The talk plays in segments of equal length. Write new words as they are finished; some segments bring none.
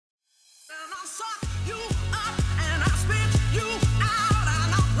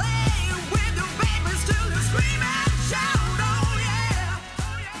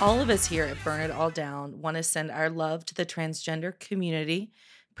All of us here at Burn It All Down want to send our love to the transgender community,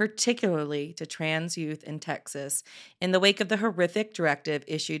 particularly to trans youth in Texas, in the wake of the horrific directive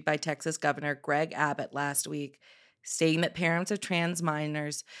issued by Texas Governor Greg Abbott last week, stating that parents of trans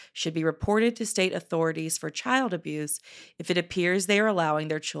minors should be reported to state authorities for child abuse if it appears they are allowing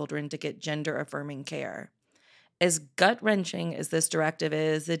their children to get gender-affirming care. As gut-wrenching as this directive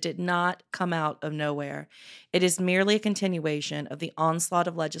is, it did not come out of nowhere. It is merely a continuation of the onslaught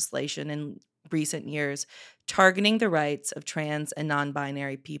of legislation in recent years targeting the rights of trans and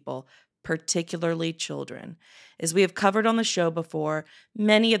non-binary people, particularly children. As we have covered on the show before,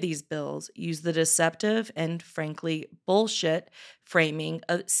 many of these bills use the deceptive and, frankly, bullshit framing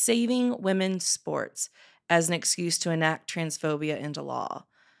of saving women's sports as an excuse to enact transphobia into law.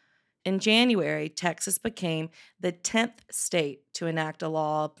 In January, Texas became the 10th state to enact a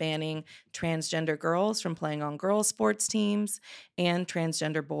law banning transgender girls from playing on girls' sports teams and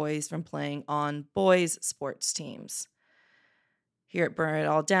transgender boys from playing on boys' sports teams. Here at Burn It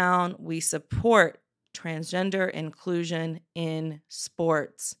All Down, we support transgender inclusion in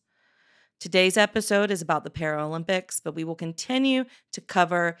sports. Today's episode is about the Paralympics, but we will continue to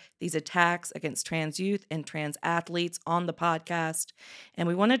cover these attacks against trans youth and trans athletes on the podcast. And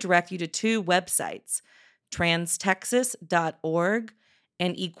we want to direct you to two websites, transtexas.org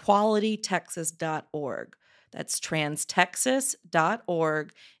and equalitytexas.org. That's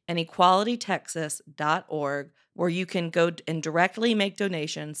transtexas.org and equalitytexas.org, where you can go and directly make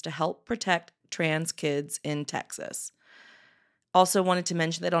donations to help protect trans kids in Texas. Also wanted to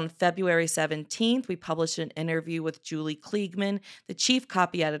mention that on February 17th, we published an interview with Julie Kliegman, the chief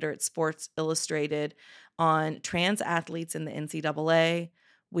copy editor at Sports Illustrated, on trans athletes in the NCAA.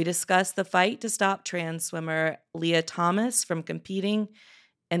 We discussed the fight to stop trans swimmer Lia Thomas from competing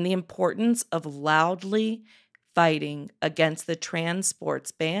and the importance of loudly fighting against the trans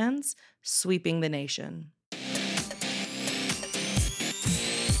sports bans sweeping the nation.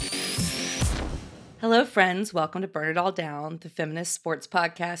 Hello, friends. Welcome to Burn It All Down, the feminist sports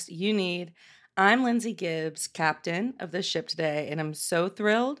podcast you need. I'm Lindsay Gibbs, captain of the ship today, and I'm so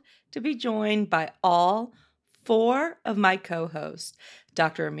thrilled to be joined by all four of my co-hosts,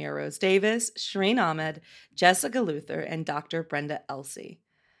 Dr. Amir Rose Davis, Shireen Ahmed, Jessica Luther, and Dr. Brenda Elsey.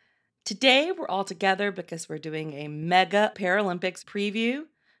 Today, we're all together because we're doing a mega Paralympics preview.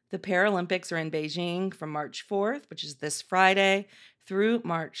 The Paralympics are in Beijing from March 4th, which is this Friday, through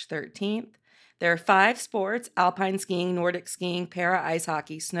March 13th. There are 5 sports: alpine skiing, Nordic skiing, para ice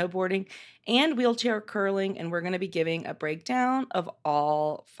hockey, snowboarding, and wheelchair curling, and we're going to be giving a breakdown of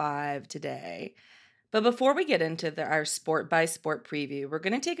all 5 today. But before we get into our sport-by-sport preview, we're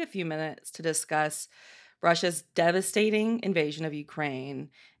going to take a few minutes to discuss Russia's devastating invasion of Ukraine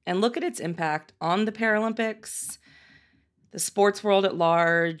and look at its impact on the Paralympics, the sports world at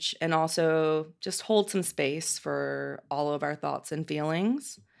large, and also just hold some space for all of our thoughts and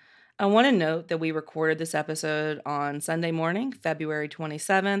feelings. I want to note that we recorded this episode on Sunday morning, February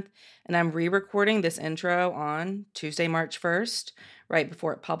 27th, and I'm re-recording this intro on Tuesday, March 1st, right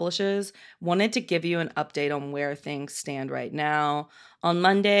before it publishes. Wanted to give you an update on where things stand right now. On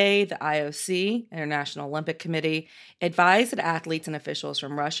Monday, the IOC, International Olympic Committee, advised that athletes and officials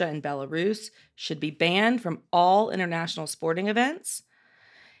from Russia and Belarus should be banned from all international sporting events.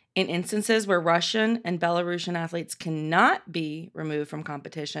 In instances where Russian and Belarusian athletes cannot be removed from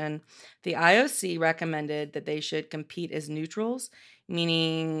competition, the IOC recommended that they should compete as neutrals,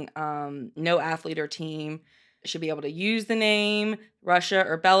 meaning no athlete or team should be able to use the name Russia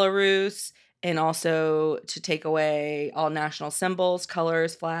or Belarus, and also to take away all national symbols,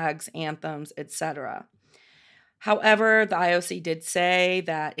 colors, flags, anthems, etc. However, the IOC did say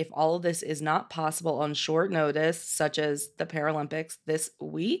that if all of this is not possible on short notice, such as the Paralympics this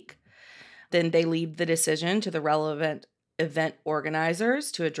week, then they leave the decision to the relevant event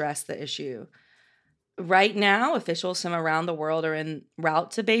organizers to address the issue. Right now, officials from around the world are en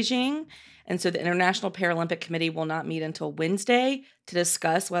route to Beijing, and so the International Paralympic Committee will not meet until Wednesday to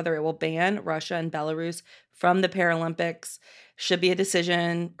discuss whether it will ban Russia and Belarus from the Paralympics. Should be a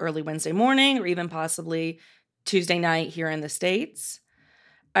decision early Wednesday morning or even possibly Tuesday night here in the States.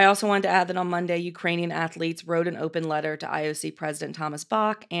 I also wanted to add that on Monday, Ukrainian athletes wrote an open letter to IOC President Thomas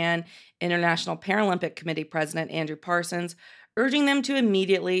Bach and International Paralympic Committee President Andrew Parsons, urging them to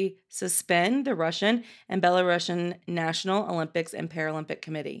immediately suspend the Russian and Belarusian National Olympics and Paralympic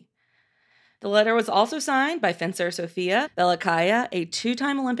Committee. The letter was also signed by fencer Sofia Belikaya, a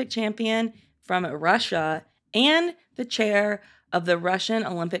 2-time Olympic champion from Russia, and the chair of the Russian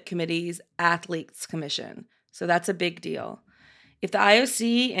Olympic Committee's Athletes Commission. So that's a big deal. If the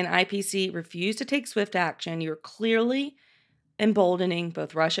IOC and IPC refuse to take swift action, you're clearly emboldening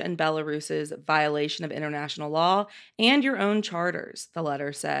both Russia and Belarus's violation of international law and your own charters, the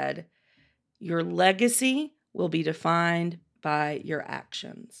letter said. Your legacy will be defined by your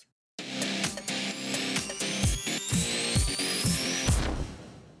actions.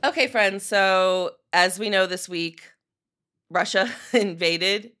 Okay, friends, so as we know this week, Russia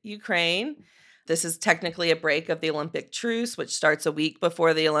invaded Ukraine. This is technically a break of the Olympic truce, which starts a week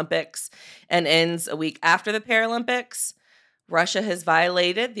before the Olympics and ends a week after the Paralympics. Russia has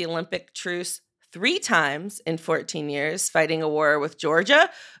violated the Olympic truce 3 times in 14 years, fighting a war with Georgia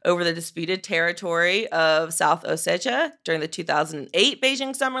over the disputed territory of South Ossetia during the 2008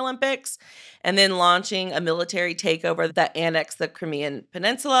 Beijing Summer Olympics, and then launching a military takeover that annexed the Crimean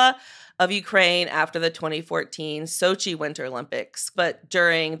Peninsula of Ukraine after the 2014 Sochi Winter Olympics, but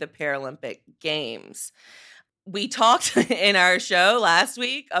during the Paralympic Games. We talked in our show last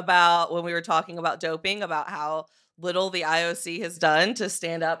week about, when we were talking about doping, about how little the IOC has done to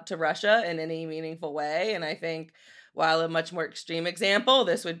stand up to Russia in any meaningful way. And I think while a much more extreme example,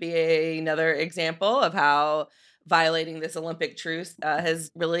 this would be another example of how violating this Olympic truce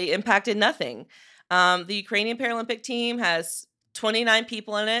has really impacted nothing. The Ukrainian Paralympic team has 29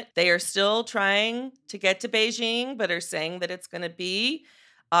 people in it. They are still trying to get to Beijing, but are saying that it's going to be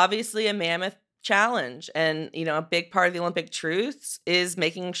obviously a mammoth challenge. And, a big part of the Olympic truce is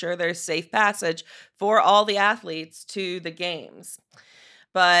making sure there's safe passage for all the athletes to the games.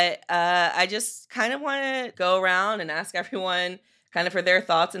 But I just kind of want to go around and ask everyone kind of for their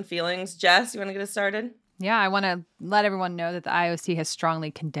thoughts and feelings. Jess, you want to get us started? Yeah, I want to let everyone know that the IOC has strongly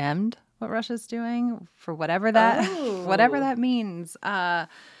condemned what Russia's doing for whatever that means. I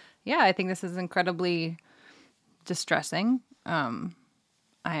think this is incredibly distressing.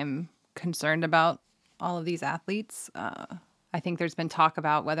 I'm concerned about all of these athletes. I think there's been talk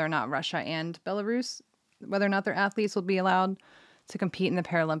about whether or not Russia and Belarus, whether or not their athletes will be allowed to compete in the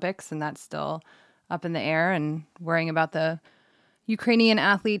Paralympics, and that's still up in the air, and worrying about the Ukrainian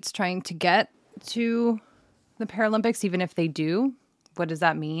athletes trying to get to the Paralympics, even if they do. What does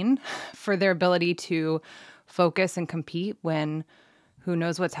that mean for their ability to focus and compete when who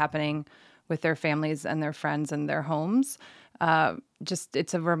knows what's happening with their families and their friends and their homes?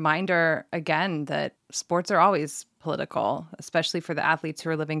 It's a reminder, again, that sports are always political, especially for the athletes who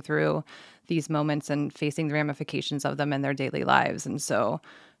are living through these moments and facing the ramifications of them in their daily lives. And so,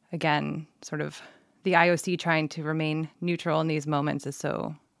 again, sort of the IOC trying to remain neutral in these moments is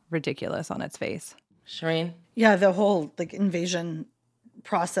so ridiculous on its face. Shireen? Yeah, the whole invasion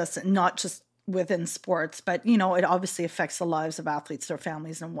process, not just within sports, but, it obviously affects the lives of athletes, their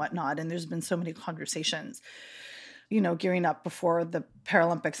families and whatnot. And there's been so many conversations, gearing up before the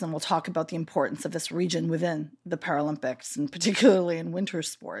Paralympics, and we'll talk about the importance of this region within the Paralympics, and particularly in winter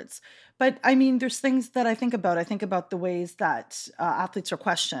sports. But there's things that I think about. I think about the ways that athletes are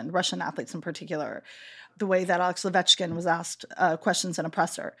questioned, Russian athletes in particular, the way that Alex Ovechkin was asked questions in a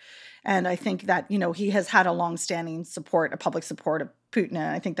presser. And I think that, he has had a longstanding support, a public support of Putin, and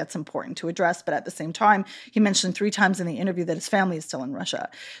I think that's important to address. But at the same time, he mentioned 3 times in the interview that his family is still in Russia.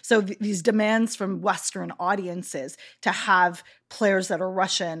 So these demands from Western audiences to have players that are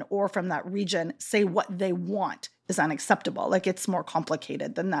Russian or from that region say what they want is unacceptable. It's more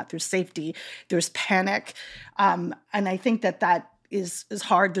complicated than that. There's safety, there's panic. And I think that is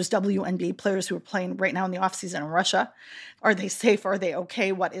hard. There's WNBA players who are playing right now in the offseason in Russia. Are they safe? Are they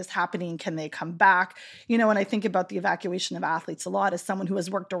okay? What is happening? Can they come back? And I think about the evacuation of athletes a lot as someone who has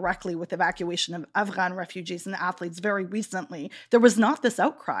worked directly with evacuation of Afghan refugees and athletes very recently. There was not this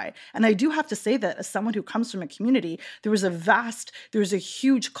outcry. And I do have to say that as someone who comes from a community, there was a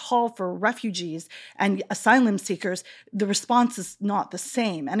huge call for refugees and asylum seekers. The response is not the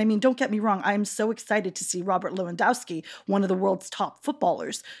same. And don't get me wrong, I am so excited to see Robert Lewandowski, one of the world's top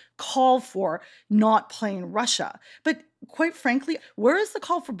footballers, call for not playing Russia. But quite frankly, where is the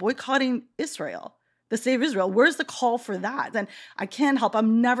call for boycotting Israel? The Save Israel, where's the call for that? And I can't help,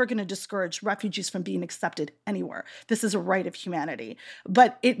 I'm never going to discourage refugees from being accepted anywhere. This is a right of humanity.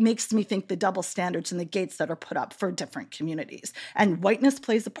 But it makes me think the double standards and the gates that are put up for different communities. And whiteness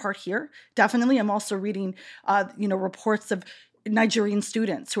plays a part here. Definitely. I'm also reading, reports of Nigerian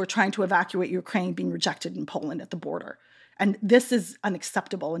students who are trying to evacuate Ukraine being rejected in Poland at the border. And this is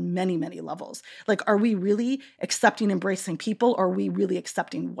unacceptable in many, many levels. Are we really accepting, embracing people, or are we really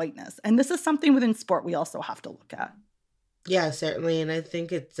accepting whiteness? And this is something within sport we also have to look at. Yeah, certainly. And I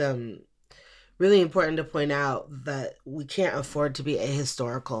think it's really important to point out that we can't afford to be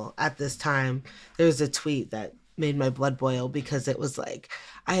ahistorical at this time. There's a tweet that made my blood boil, because it was like,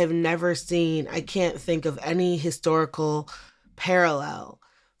 I can't think of any historical parallel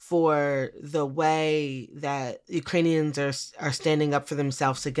for the way that Ukrainians are standing up for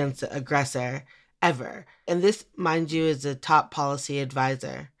themselves against the aggressor ever. And this, mind you, is a top policy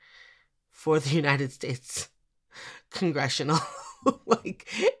advisor for the United States congressional. Like,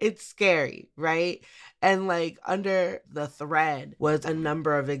 it's scary, right? And like, under the thread was a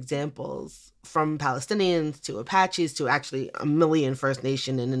number of examples, from Palestinians to Apaches to actually a million First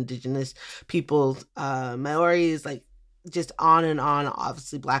Nation and Indigenous peoples, Maoris, like just on and on,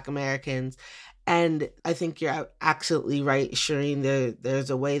 obviously Black Americans. And I think you're absolutely right, Shireen. There's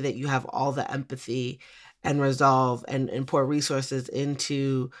a way that you have all the empathy and resolve and pour resources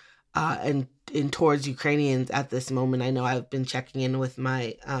into and towards Ukrainians at this moment. I know I've been checking in with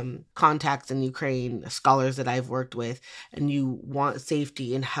my contacts in Ukraine, scholars that I've worked with, and you want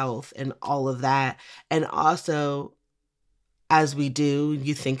safety and health and all of that. And also, as we do,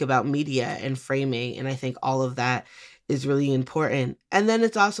 you think about media and framing, and I think all of that is really important. And then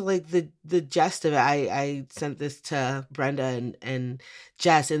it's also like the gist of it. I sent this to Brenda and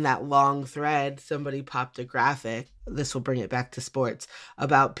Jess in that long thread. Somebody popped a graphic. This will bring it back to sports,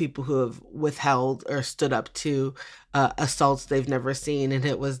 about people who have withheld or stood up to assaults they've never seen. And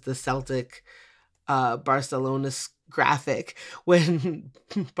it was the Celtic Barcelona graphic, when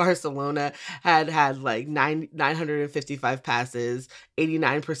Barcelona had like 955 passes,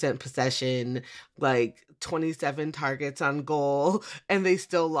 89% possession, like 27 targets on goal, and they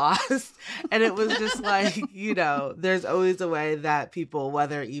still lost. And it was just like, there's always a way that people,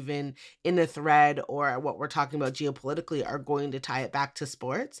 whether even in a thread or what we're talking about geopolitically, are going to tie it back to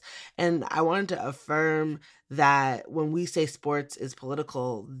sports. And I wanted to affirm that when we say sports is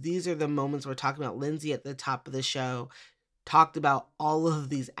political, these are the moments we're talking about. Lindsay at the top of the show talked about all of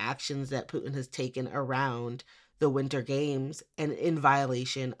these actions that Putin has taken around the Winter Games and in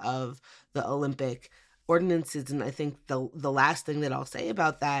violation of the Olympic ordinances. And I think the last thing that I'll say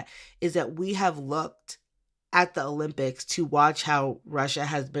about that is that we have looked at the Olympics to watch how Russia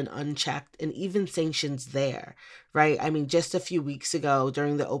has been unchecked, and even sanctions there, right? I mean, just a few weeks ago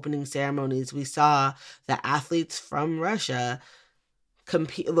during the opening ceremonies, we saw the athletes from Russia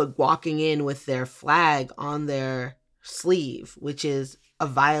walking in with their flag on their sleeve, which is a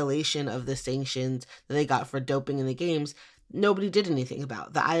violation of the sanctions that they got for doping in the games. Nobody did anything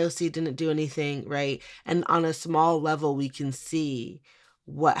about. The IOC didn't do anything, right? And on a small level, we can see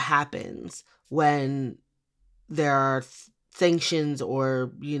what happens when there are sanctions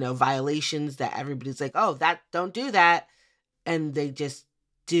or, violations that everybody's like, oh, don't do that. And they just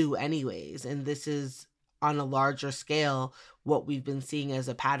do anyways. And this is, on a larger scale, what we've been seeing as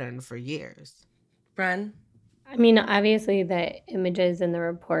a pattern for years. Bren? I mean, obviously the images and the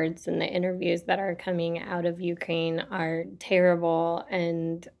reports and the interviews that are coming out of Ukraine are terrible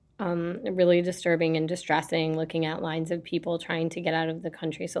and really disturbing and distressing, looking at lines of people trying to get out of the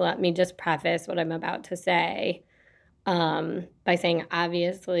country. So let me just preface what I'm about to say by saying,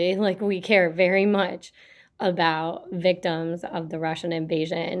 obviously, we care very much about victims of the Russian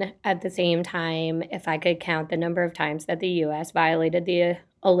invasion. At the same time, if I could count the number of times that the U.S. violated the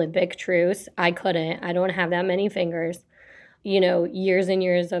Olympic truce, I couldn't. I don't have that many fingers. Years and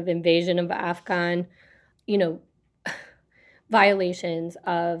years of invasion of Afghan, violations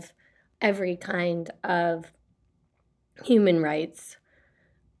of every kind of human rights,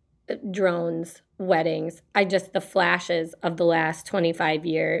 drones, weddings. The flashes of the last 25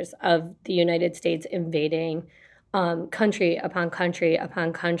 years of the United States invading country upon country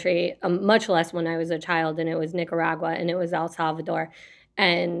upon country, much less when I was a child and it was Nicaragua and it was El Salvador,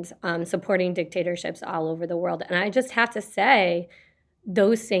 and supporting dictatorships all over the world. And I just have to say,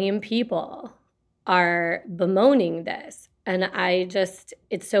 those same people are bemoaning this. And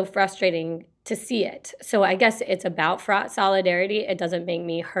it's so frustrating to see it. So I guess it's about fraught solidarity. It doesn't make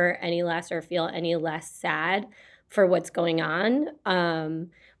me hurt any less or feel any less sad for what's going on.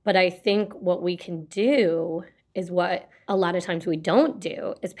 But I think what we can do is what a lot of times we don't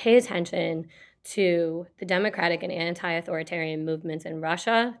do, is pay attention to the democratic and anti-authoritarian movements in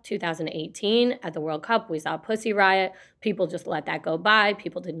Russia. 2018 at the World Cup, we saw Pussy Riot. People just let that go by.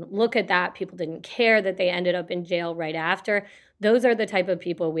 People didn't look at that. People didn't care that they ended up in jail right after. Those are the type of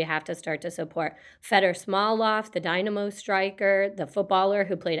people we have to start to support. Fedor Smolov, the Dynamo striker, the footballer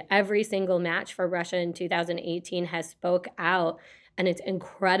who played every single match for Russia in 2018, has spoke out, and it's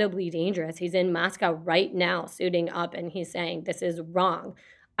incredibly dangerous. He's in Moscow right now suiting up, and he's saying, this is wrong.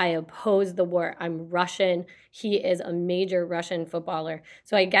 I oppose the war. I'm Russian. He is a major Russian footballer.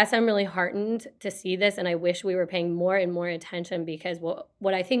 So I guess I'm really heartened to see this, and I wish we were paying more and more attention, because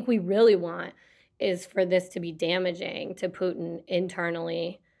what I think we really want is for this to be damaging to Putin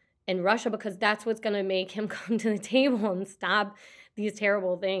internally in Russia, because that's what's going to make him come to the table and stop these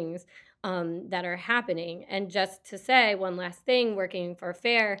terrible things that are happening. And just to say one last thing, working for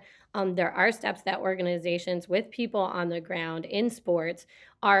FAIR, there are steps that organizations with people on the ground in sports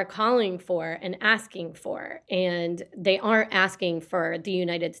are calling for and asking for. And they aren't asking for the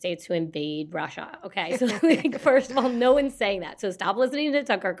United States to invade Russia. Okay, so first of all, no one's saying that. So stop listening to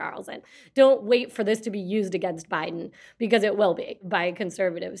Tucker Carlson. Don't wait for this to be used against Biden, because it will be by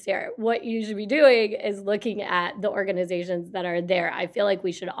conservatives here. What you should be doing is looking at the organizations that are there. I feel like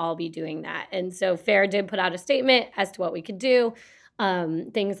we should all be doing that. And so FAIR did put out a statement as to what we could do.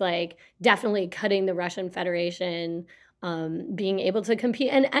 Things like definitely cutting the Russian Federation, being able to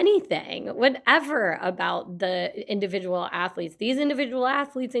compete in anything, whatever about the individual athletes. These individual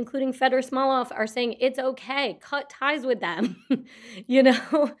athletes, including Fedor Smolov, are saying it's okay, cut ties with them, you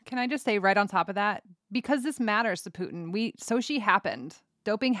know? Can I just say right on top of that, because this matters to Putin, Sochi happened.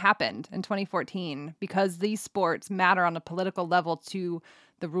 Doping happened in 2014 because these sports matter on a political level to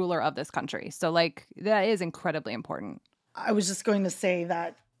the ruler of this country. So, that is incredibly important. I was just going to say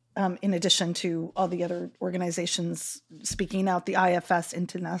that in addition to all the other organizations speaking out, the IFS,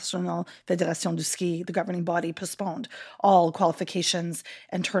 International Fédération du Ski, the governing body, postponed all qualifications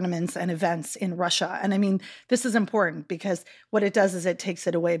and tournaments and events in Russia. And I mean, this is important because what it does is it takes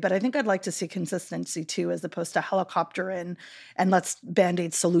it away. But I think I'd like to see consistency too, as opposed to helicopter in and let's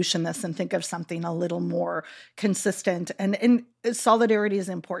Band-Aid solution this and think of something a little more consistent. And solidarity is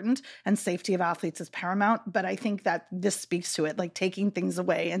important and safety of athletes is paramount. But I think that this speaks to it, like taking things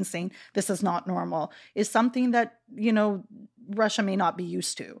away and saying this is not normal is something that, Russia may not be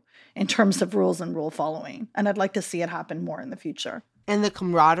used to in terms of rules and rule following. And I'd like to see it happen more in the future. And the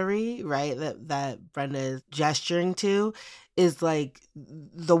camaraderie, right, that Brenda is gesturing to is like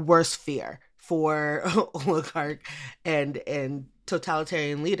the worst fear for oligarch and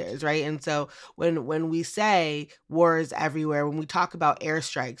totalitarian leaders, right? And so when we say war is everywhere, when we talk about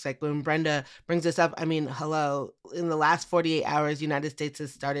airstrikes, like when Brenda brings this up, I mean, hello, in the last 48 hours, the United States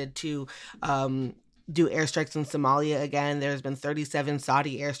has started to do airstrikes in Somalia again. There's been 37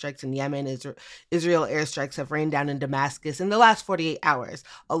 Saudi airstrikes in Yemen. Israel airstrikes have rained down in Damascus in the last 48 hours,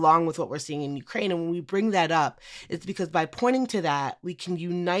 along with what we're seeing in Ukraine. And when we bring that up, it's because by pointing to that, we can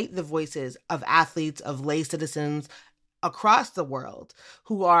unite the voices of athletes, of lay citizens across the world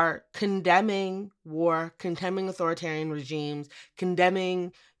who are condemning war, condemning authoritarian regimes,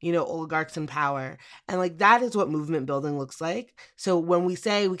 condemning, oligarchs in power. And that is what movement building looks like. So when we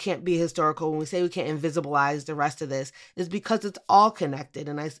say we can't be historical, when we say we can't invisibilize the rest of this, is because it's all connected.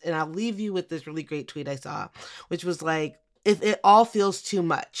 And I'll leave you with this really great tweet I saw, which was like, if it all feels too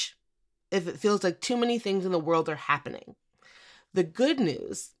much, if it feels like too many things in the world are happening, the good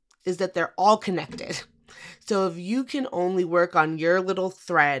news is that they're all connected. So if you can only work on your little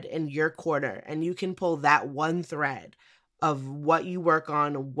thread in your corner and you can pull that one thread of what you work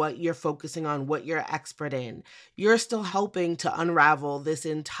on, what you're focusing on, what you're expert in, you're still helping to unravel this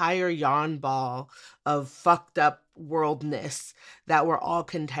entire yarn ball of fucked up worldness that we're all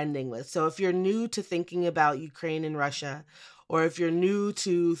contending with. So if you're new to thinking about Ukraine and Russia, or if you're new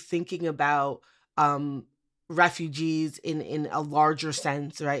to thinking about refugees in a larger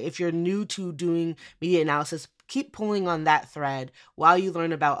sense, right? If you're new to doing media analysis, keep pulling on that thread while you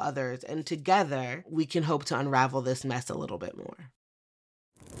learn about others. And together, we can hope to unravel this mess a little bit more.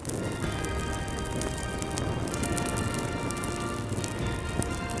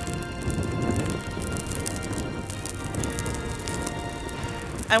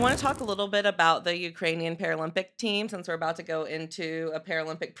 I want to talk a little bit about the Ukrainian Paralympic team since we're about to go into a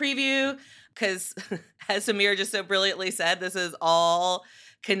Paralympic preview, because as Samir just so brilliantly said, this is all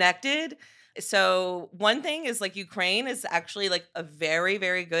connected. So one thing is Ukraine is actually a very,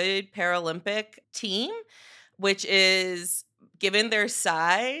 very good Paralympic team, which is, given their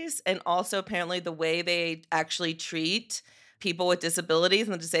size and also apparently the way they actually treat people with disabilities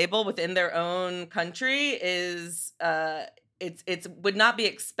and the disabled within their own country is It would not be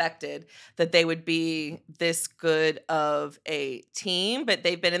expected that they would be this good of a team, but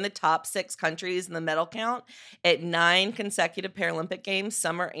they've been in the top 6 countries in the medal count at 9 consecutive Paralympic Games,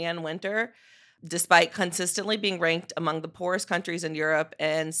 summer and winter, despite consistently being ranked among the poorest countries in Europe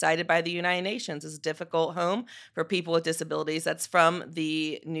and cited by the United Nations as a difficult home for people with disabilities. That's from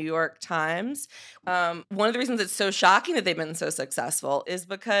the New York Times. One of the reasons it's so shocking that they've been so successful is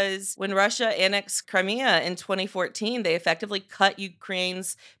because when Russia annexed Crimea in 2014, they effectively cut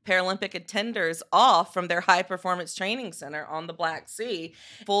Ukraine's Paralympic attenders off from their high-performance training center on the Black Sea,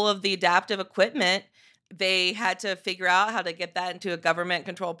 full of the adaptive equipment they had to figure out how to get that into a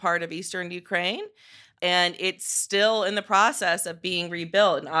government-controlled part of eastern Ukraine. And it's still in the process of being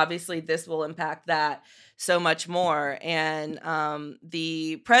rebuilt. And obviously, this will impact that so much more. And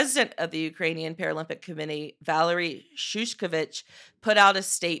the president of the Ukrainian Paralympic Committee, Valery Shushkevich, put out a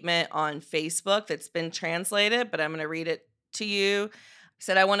statement on Facebook that's been translated, but I'm going to read it to you. He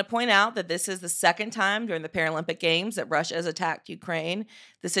said, I want to point out that this is the second time during the Paralympic Games that Russia has attacked Ukraine.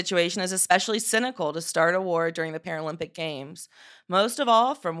 The situation is especially cynical to start a war during the Paralympic Games. Most of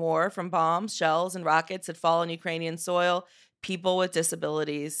all, from bombs, shells, and rockets that fall on Ukrainian soil, people with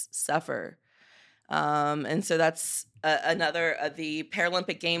disabilities suffer. And so that's another of the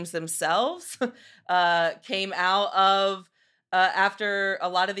Paralympic Games themselves came out of after a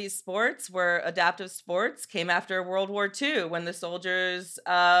lot of these sports were adaptive sports, came after World War II when the soldiers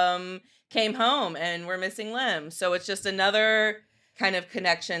came home and were missing limbs. So it's just another kind of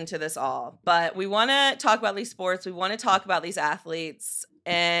connection to this all. But we want to talk about these sports. We want to talk about these athletes.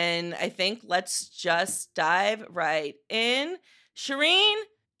 And I think let's just dive right in. Shireen,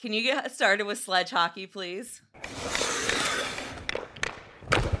 can you get started with sledge hockey, please?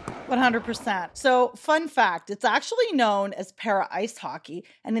 100%. So, fun fact, it's actually known as para ice hockey,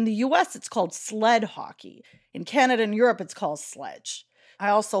 and in the US it's called sled hockey. In Canada and Europe it's called sledge. I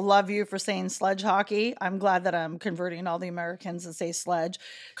also love you for saying sledge hockey. I'm glad that I'm converting all the Americans to say sledge,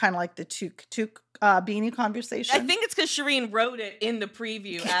 kind of like the toque beanie conversation. I think it's because Shireen wrote it in the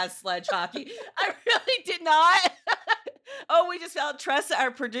preview as sledge hockey. I really did not. Oh, we just found Tressa,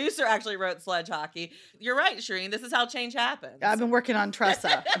 our producer, actually wrote sledge hockey. You're right, Shireen. This is how change happens. I've been working on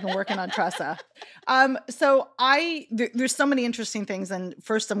Tressa. So there's so many interesting things. And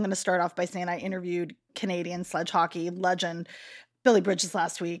first, I'm going to start off by saying I interviewed Canadian sledge hockey legend Billy Bridges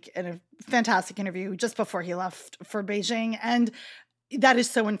last week in a fantastic interview just before he left for Beijing. And that is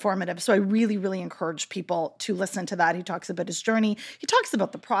so informative. So I really, really encourage people to listen to that. He talks about his journey. He talks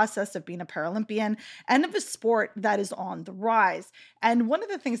about the process of being a Paralympian and of a sport that is on the rise. And one of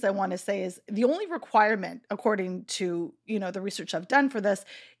the things I want to say is the only requirement, according to, the research I've done for this,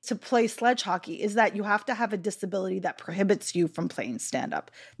 to play sledge hockey is that you have to have a disability that prohibits you from playing stand-up.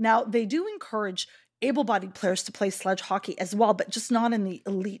 Now, they do encourage able-bodied players to play sledge hockey as well, but just not in the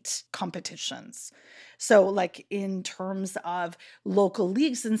elite competitions. So like in terms of local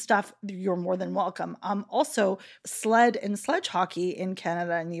leagues and stuff, you're more than welcome. Also, sled and sledge hockey in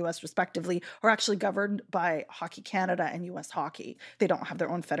Canada and the US respectively are actually governed by Hockey Canada and US Hockey. They don't have their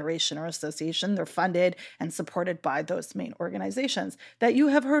own federation or association. They're funded and supported by those main organizations that you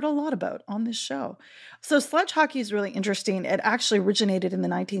have heard a lot about on this show. So sledge hockey is really interesting. It actually originated in the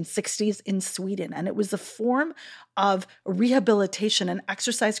 1960s in Sweden, and it was a form of rehabilitation and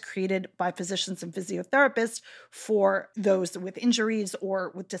exercise created by physicians and physiotherapists for those with injuries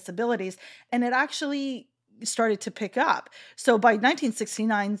or with disabilities. And it actually started to pick up. So by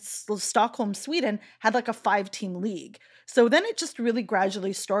 1969, Stockholm, Sweden had like a 5-team league. So then it just really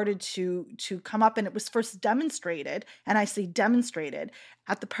gradually started to come up, and it was first demonstrated, and I say demonstrated,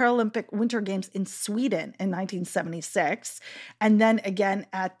 at the Paralympic Winter Games in Sweden in 1976, and then again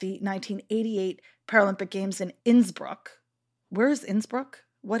at the 1988 Paralympic Games in Innsbruck. Where is Innsbruck?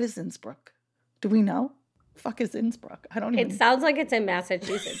 What is Innsbruck? Do we know? Fuck is Innsbruck? I don't even. It sounds like it's in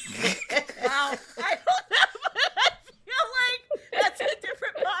Massachusetts. Wow. I don't know, but I feel like that's a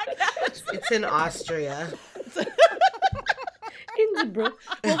different podcast. It's in Austria. Innsbruck.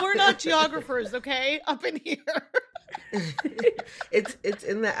 Well, we're not geographers, okay? Up in here. It's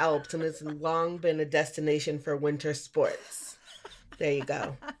in the Alps, and it's long been a destination for winter sports. There you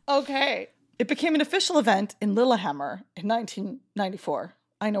go. Okay. It became an official event in Lillehammer in 1994.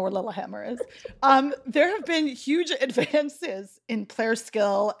 I know where Lillehammer is. There have been huge advances in player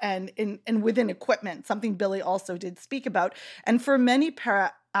skill and within equipment, something Billy also did speak about. And for many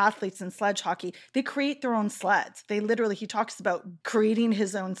para athletes in sledge hockey, they create their own sleds. He talks about creating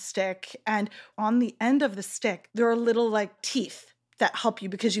his own stick. And on the end of the stick, there are little like teeth that help you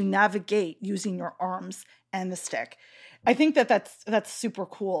because you navigate using your arms and the stick. I think that's super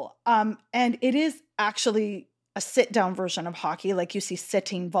cool. And it is actually a sit-down version of hockey, like you see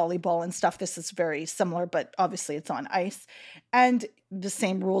sitting volleyball and stuff. This is very similar, but obviously it's on ice. And the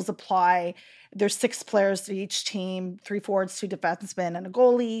same rules apply. There's 6 players to each team, 3 forwards, 2 defensemen, and a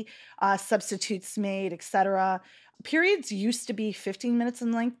goalie, substitutes made, etc. Periods used to be 15 minutes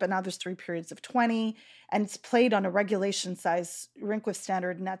in length, but now there's 3 periods of 20, and it's played on a regulation size rink with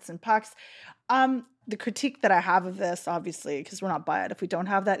standard nets and pucks. The critique that I have of this, obviously, because we're not by it if we don't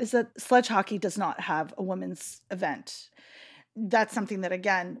have that, is that sledge hockey does not have a women's event. That's something that,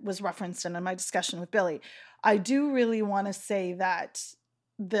 again, was referenced in my discussion with Billy. I do really want to say that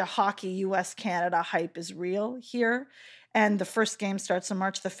the hockey US-Canada hype is real here. And the first game starts on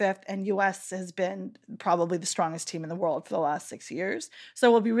March the 5th, and US has been probably the strongest team in the world for the last 6 years.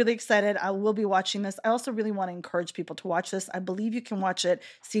 So we'll be really excited. I will be watching this. I also really want to encourage people to watch this. I believe you can watch it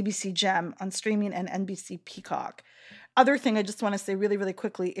CBC Gem on streaming and NBC Peacock. Other thing I just want to say really, really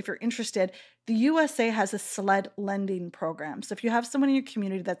quickly, if you're interested, the USA has a sled lending program. So if you have someone in your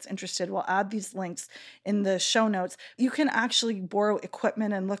community that's interested, we'll add these links in the show notes. You can actually borrow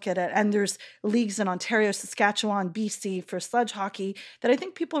equipment and look at it. And there's leagues in Ontario, Saskatchewan, BC for sledge hockey that I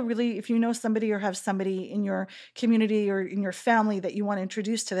think people really, if you know somebody or have somebody in your community or in your family that you want to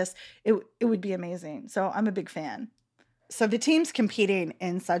introduce to this, it would be amazing. So I'm a big fan. So the teams competing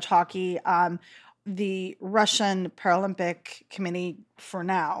in sledge hockey, the Russian Paralympic Committee for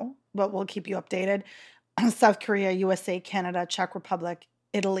now, but we'll keep you updated. South Korea, USA, Canada, Czech Republic,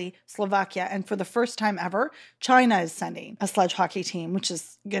 Italy, Slovakia, and for the first time ever, China is sending a sledge hockey team, which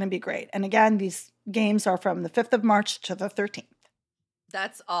is going to be great. And again, these games are from the 5th of March to the 13th.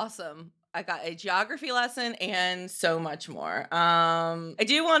 That's awesome. I got a geography lesson and so much more. I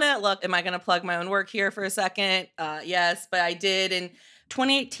do want to look, am I going to plug my own work here for a second? Yes, but I did in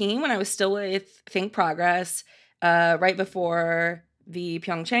 2018 when I was still with Think Progress, right before the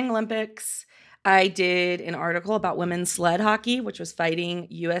Pyeongchang Olympics. I did an article about women's sled hockey, which was fighting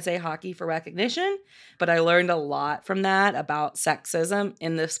USA Hockey for recognition. But I learned a lot from that about sexism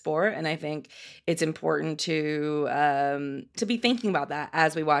in the sport. And I think it's important to be thinking about that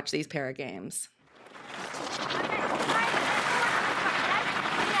as we watch these para games.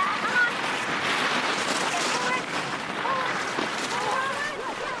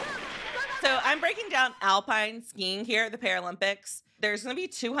 So I'm breaking down alpine skiing here at the Paralympics. There's going to be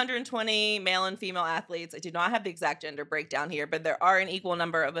 220 male and female athletes. I do not have the exact gender breakdown here, but there are an equal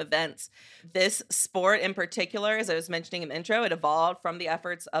number of events. This sport in particular, as I was mentioning in the intro, it evolved from the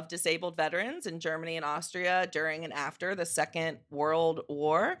efforts of disabled veterans in Germany and Austria during and after the Second World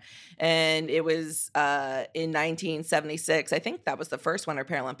War. And it was in 1976, I think that was the first Winter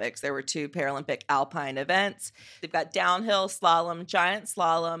Paralympics. There were 2 Paralympic alpine events. They've got downhill slalom, giant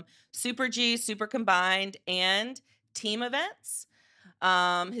slalom, Super G, super combined, and team events.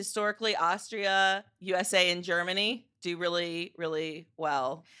 Historically, Austria, USA, and Germany do really, really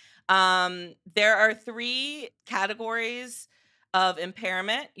well. There are 3 categories of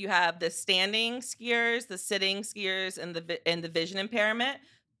impairment. You have the standing skiers, the sitting skiers, and the vision impairment.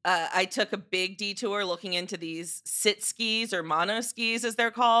 I took a big detour looking into these sit skis or mono skis as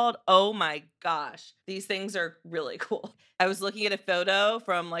they're called. Oh my gosh. These things are really cool. I was looking at a photo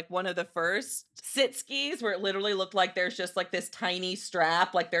from like one of the first sit skis where it literally looked like there's just like this tiny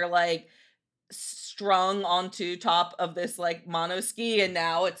strap, like they're like strung onto top of this like mono ski. And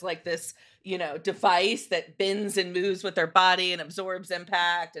now it's like this, device that bends and moves with their body and absorbs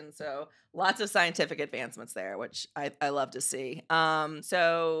impact. And so lots of scientific advancements there, which I love to see.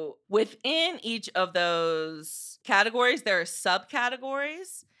 So within each of those categories, there are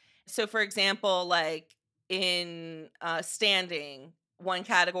subcategories. So for example, like in standing, one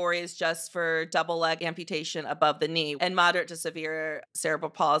category is just for double leg amputation above the knee and moderate to severe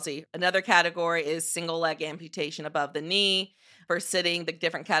cerebral palsy. Another category is single leg amputation above the knee. For sitting, the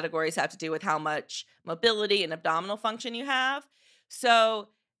different categories have to do with how much mobility and abdominal function you have. So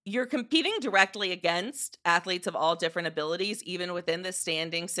you're competing directly against athletes of all different abilities, even within the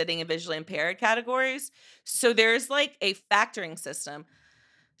standing, sitting, and visually impaired categories. So there's like a factoring system.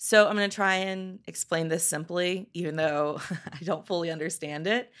 So I'm going to try and explain this simply, even though I don't fully understand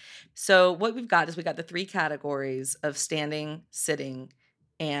it. So what we've got is we got the 3 categories of standing, sitting,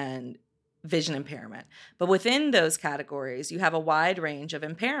 and vision impairment. But within those categories, you have a wide range of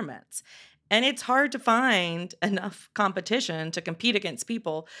impairments. And it's hard to find enough competition to compete against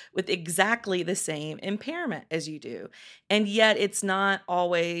people with exactly the same impairment as you do. And yet it's not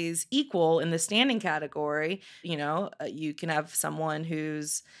always equal in the standing category. You can have someone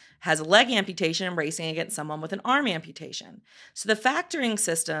who's has a leg amputation racing against someone with an arm amputation. So the factoring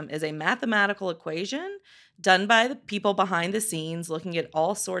system is a mathematical equation done by the people behind the scenes looking at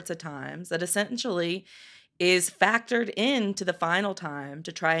all sorts of times that essentially is factored into the final time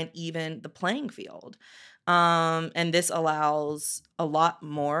to try and even the playing field. And this allows a lot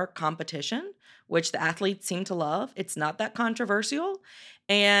more competition, which the athletes seem to love. It's not that controversial.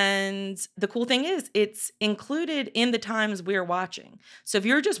 And the cool thing is it's included in the times we're watching. So if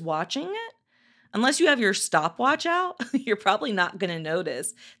you're just watching it, unless you have your stopwatch out, you're probably not going to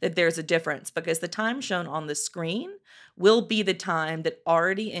notice that there's a difference because the time shown on the screen will be the time that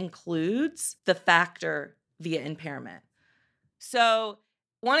already includes the factor via impairment. So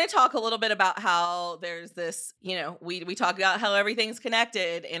want to talk a little bit about how there's this, we talk about how everything's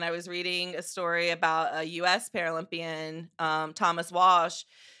connected. And I was reading a story about a U.S. Paralympian, Thomas Walsh,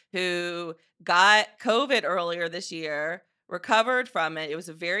 who got COVID earlier this year, recovered from it. It was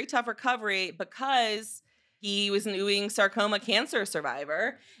a very tough recovery because he was an Ewing sarcoma cancer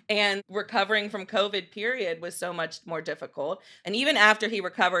survivor, and recovering from COVID period was so much more difficult. And even after he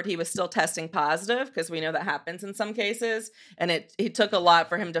recovered, he was still testing positive, because we know that happens in some cases. And it took a lot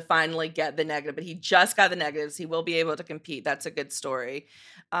for him to finally get the negative, but he just got the negatives. He will be able to compete. That's a good story.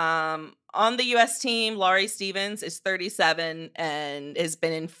 On the U.S. team, Laurie Stevens is 37 and has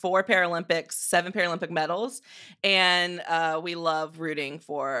been in 4 Paralympics, 7 Paralympic medals. And we love rooting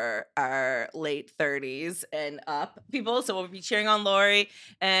for our late 30s and up people. So we'll be cheering on Laurie.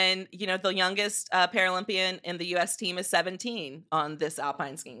 And, the youngest Paralympian in the U.S. team is 17 on this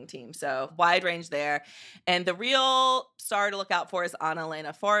alpine skiing team. So wide range there. And the real star to look out for is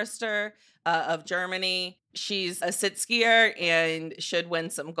Annalena Forrester of Germany. She's a sit skier and should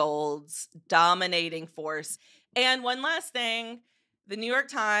win some golds, dominating force. And one last thing, the New York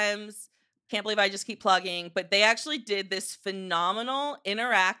Times, can't believe I just keep plugging, but they actually did this phenomenal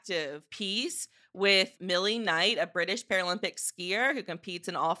interactive piece with Millie Knight, a British Paralympic skier who competes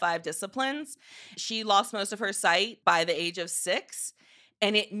in all 5 disciplines. She lost most of her sight by the age of 6.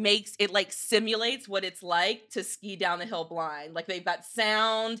 And it simulates what it's like to ski down the hill blind. Like, they've got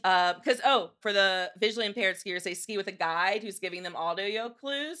sound, because, for the visually impaired skiers, they ski with a guide who's giving them audio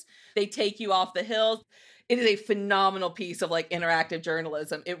clues. They take you off the hill. It is a phenomenal piece of interactive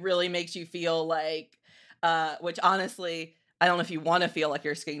journalism. It really makes you feel like, which honestly, I don't know if you want to feel like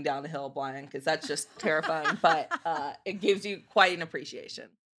you're skiing down the hill blind, because that's just terrifying, but it gives you quite an appreciation.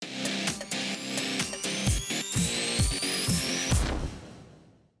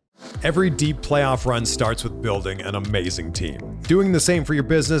 Every deep playoff run starts with building an amazing team. Doing the same for your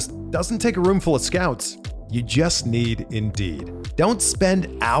business doesn't take a room full of scouts. You just need Indeed. Don't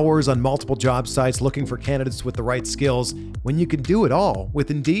spend hours on multiple job sites looking for candidates with the right skills when you can do it all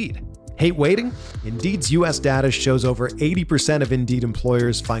with Indeed. Hate waiting? Indeed's US data shows over 80% of Indeed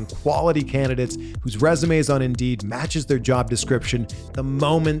employers find quality candidates whose resumes on Indeed matches their job description the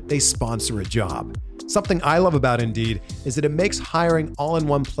moment they sponsor a job. Something I love about Indeed is that it makes hiring all in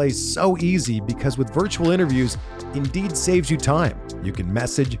one place so easy, because with virtual interviews, Indeed saves you time. You can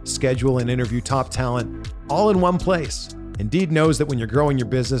message, schedule, and interview top talent all in one place. Indeed knows that when you're growing your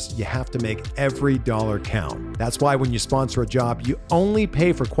business, you have to make every dollar count. That's why when you sponsor a job, you only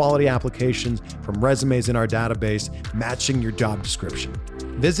pay for quality applications from resumes in our database matching your job description.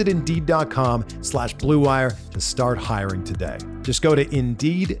 Visit Indeed.com/Blue Wire to start hiring today. Just go to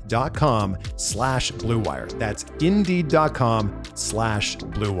Indeed.com/Blue Wire. That's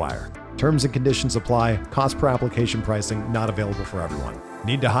Indeed.com/Blue Wire. Terms and conditions apply. Cost per application pricing not available for everyone.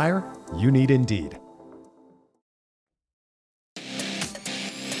 Need to hire? You need Indeed.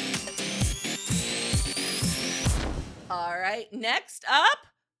 All right, next up,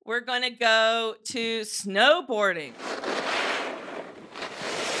 we're going to go to snowboarding.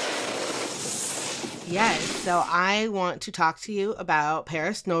 Yes, so I want to talk to you about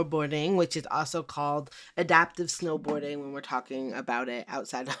para-snowboarding, which is also called adaptive snowboarding when we're talking about it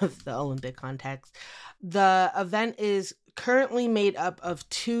outside of the Olympic context. The event is currently made up of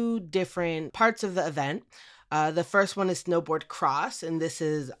 2 different parts of the event. The first one is snowboard cross, and this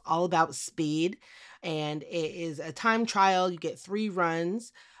is all about speed, and it is a time trial. You get 3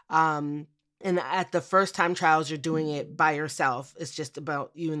 runs. And at the first time trials, you're doing it by yourself. It's just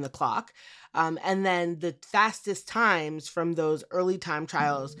about you and the clock. And then the fastest times from those early time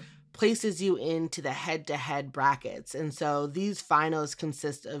trials places you into the head-to-head brackets. And so these finals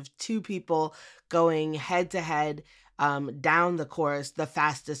consist of 2 people going head-to-head down the course. The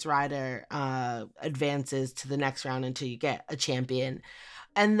fastest rider advances to the next round until you get a champion.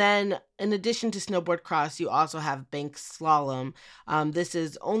 And then in addition to snowboard cross, you also have bank slalom. This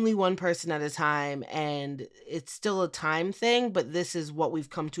is only one person at a time, and it's still a time thing, but this is what we've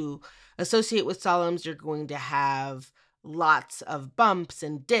come to associate with slaloms. You're going to have lots of bumps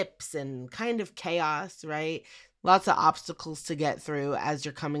and dips and kind of chaos, right? Lots of obstacles to get through as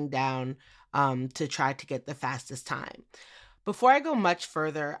you're coming down to try to get the fastest time. Before I go much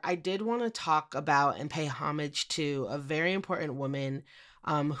further, I did want to talk about and pay homage to a very important woman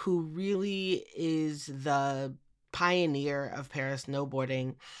who really is the pioneer of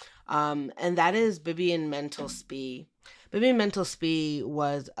para-snowboarding, and that is Bibian Mental-Spee. Bibian Mental-Spee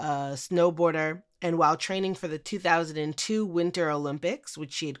was a snowboarder, and while training for the 2002 Winter Olympics,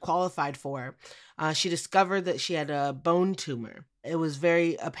 which she had qualified for, she discovered that she had a bone tumor. It was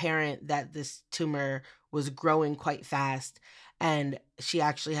very apparent that this tumor was growing quite fast, and she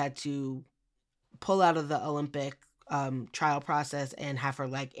actually had to pull out of the Olympic trial process and have her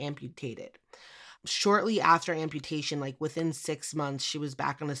leg amputated. Shortly after amputation, like within 6 months, she was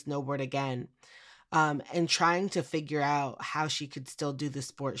back on a snowboard again, and trying to figure out how she could still do the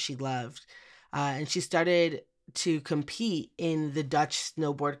sport she loved. And she started to compete in the Dutch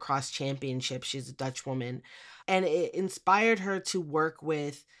Snowboard Cross Championship. She's a Dutch woman. And it inspired her to work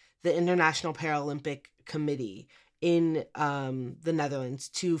with the International Paralympic Committee in the Netherlands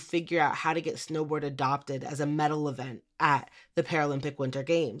to figure out how to get snowboard adopted as a medal event at the Paralympic Winter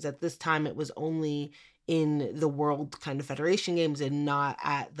Games. At this time, it was only in the World kind of Federation Games and not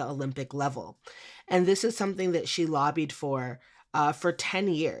at the Olympic level. And this is something that she lobbied for 10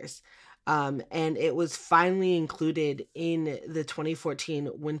 years. And it was finally included in the 2014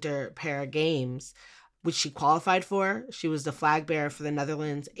 Winter Para Games, which she qualified for. She was the flag bearer for the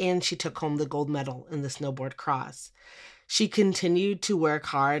Netherlands, and she took home the gold medal in the snowboard cross. She continued to work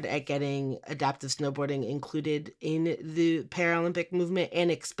hard at getting adaptive snowboarding included in the Paralympic movement and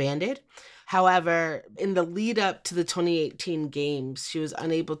expanded. However, in the lead up to the 2018 Games, she was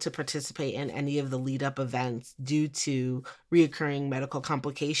unable to participate in any of the lead up events due to reoccurring medical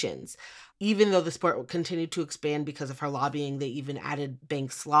complications. Even though the sport continued to expand because of her lobbying, they even added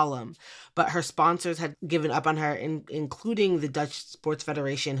bank slalom. But her sponsors had given up on her, including the Dutch Sports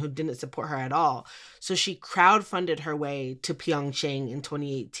Federation, who didn't support her at all. So she crowdfunded her way to Pyeongchang in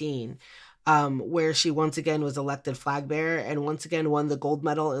 2018, where she once again was elected flag bearer and once again won the gold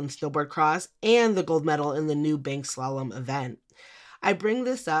medal in snowboard cross and the gold medal in the new bank slalom event. I bring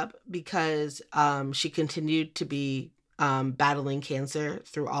this up because she continued to be battling cancer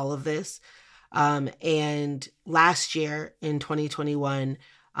through all of this. And last year in 2021,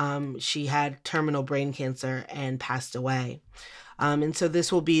 she had terminal brain cancer and passed away. And so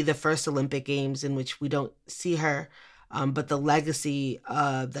this will be the first Olympic Games in which we don't see her, but the legacy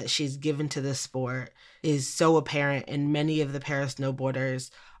that she's given to this sport is so apparent, and many of the para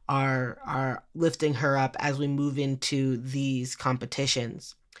snowboarders are lifting her up as we move into these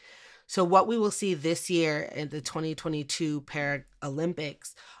competitions. So what we will see this year in the 2022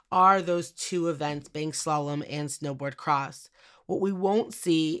 Paralympics are those two events, bank slalom and snowboard cross. What we won't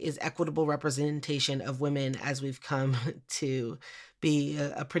see is equitable representation of women, as we've come to be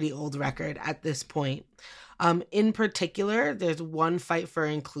a pretty old record at this point. In particular, there's one fight for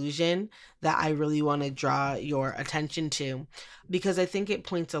inclusion that I really want to draw your attention to, because I think it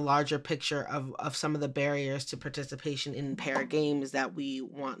points a larger picture of some of the barriers to participation in para games that we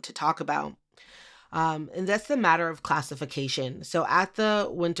want to talk about. And that's the matter of classification. So at the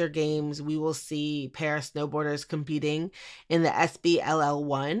Winter Games, we will see para snowboarders competing in the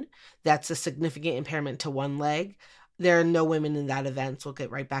SBLL1. That's a significant impairment to one leg. There are no women in that event, so we'll get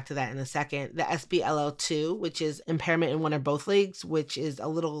right back to that in a second. The SBLL2, which is impairment in one or both legs, which is a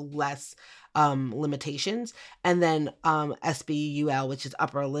little less limitations. And then SBUL, which is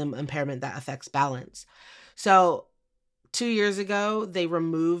upper limb impairment that affects balance. So 2 years ago, they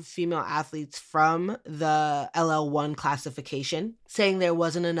removed female athletes from the LL1 classification, saying there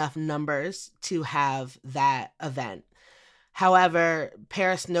wasn't enough numbers to have that event. However,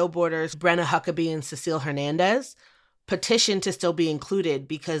 para snowboarders Brenna Huckabee and Cecile Hernandez petitioned to still be included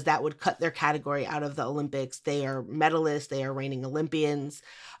because that would cut their category out of the Olympics. They are medalists, they are reigning Olympians,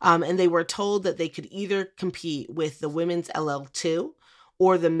 and they were told that they could either compete with the women's LL2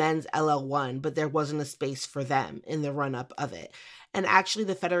 or the men's LL1, but there wasn't a space for them in the run-up of it. And actually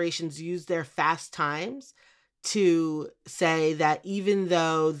the federations used their fast times to say that even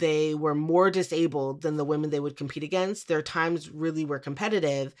though they were more disabled than the women they would compete against, their times really were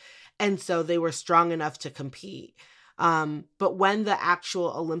competitive, and so they were strong enough to compete. But when the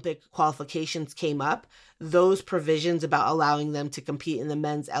actual Olympic qualifications came up, those provisions about allowing them to compete in the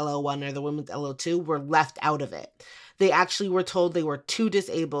men's LL1 or the women's LL2 were left out of it. They actually were told they were too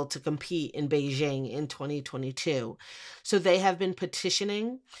disabled to compete in Beijing in 2022. So they have been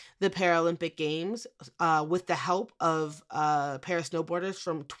petitioning the Paralympic Games with the help of para snowboarders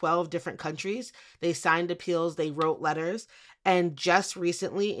from 12 different countries. They signed appeals, they wrote letters, and just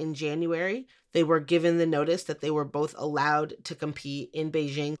recently in January, they were given the notice that they were both allowed to compete in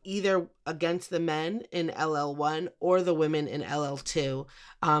Beijing, either against the men in LL1 or the women in LL2.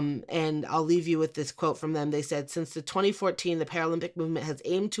 And I'll leave you with this quote from them. They said, "Since the 2014, the Paralympic movement has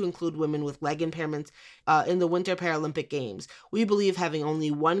aimed to include women with leg impairments in the Winter Paralympic Games. We believe having only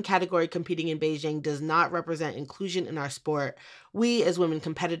one category competing in Beijing does not represent inclusion in our sport. We, as women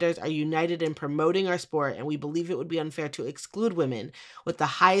competitors, are united in promoting our sport, and we believe it would be unfair to exclude women with the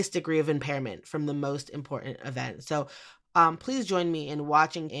highest degree of impairment from the most important event." So please join me in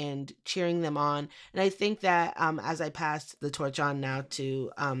watching and cheering them on. And I think that as I pass the torch on now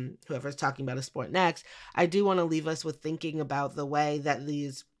to whoever's talking about a sport next, I do want to leave us with thinking about the way that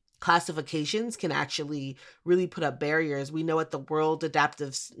these classifications can actually really put up barriers. We know at the world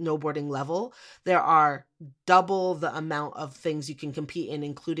adaptive snowboarding level, there are double the amount of things you can compete in,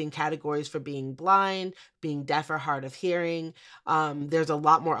 including categories for being blind, being deaf or hard of hearing. There's a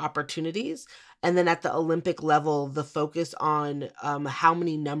lot more opportunities. And then at the Olympic level, the focus on how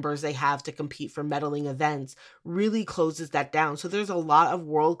many numbers they have to compete for medaling events really closes that down. So there's a lot of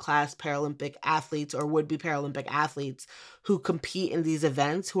world-class Paralympic athletes or would-be Paralympic athletes who compete in these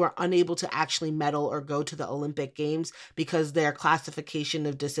events who are unable to actually medal or go to the Olympic Games because their classification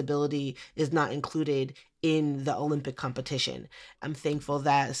of disability is not included in the Olympic competition. I'm thankful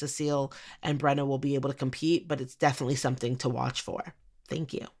that Cecile and Brenna will be able to compete, but it's definitely something to watch for.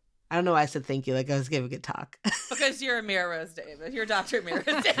 Thank you. I don't know why I said thank you like I was giving a talk. Because you're Amira Rose Davis. You're Dr. Amira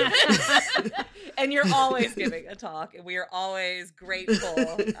Rose Davis. And you're always giving a talk, and we are always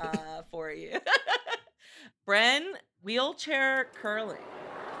grateful for you. Bren, wheelchair curling.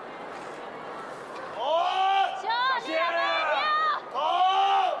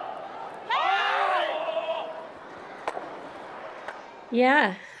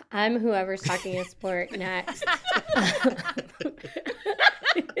 Yeah, I'm whoever's talking a sport next.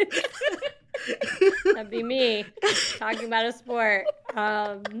 That'd be me talking about a sport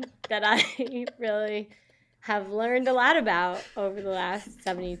that I really have learned a lot about over the last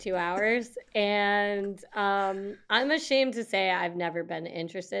 72 hours. And I'm ashamed to say I've never been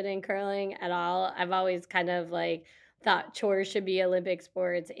interested in curling at all. I've always kind of like thought chores should be Olympic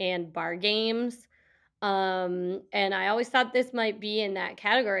sports and bar games. And I always thought this might be in that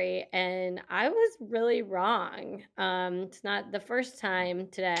category, and I was really wrong. It's not the first time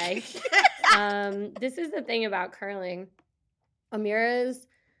today. This is the thing about curling. Amira's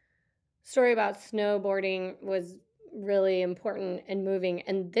story about snowboarding was really important and moving,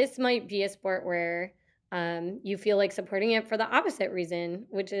 and this might be a sport where you feel like supporting it for the opposite reason,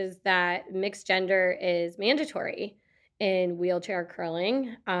 which is that mixed gender is mandatory. In wheelchair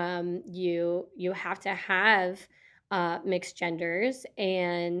curling, you have to have mixed genders.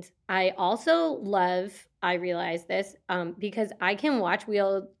 And I also I realize this, because I can watch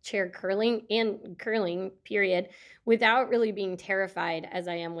wheelchair curling and curling, period, without really being terrified as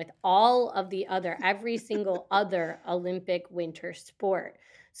I am with all of the every single other Olympic winter sport.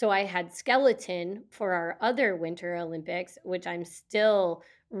 So I had skeleton for our other Winter Olympics, which I'm still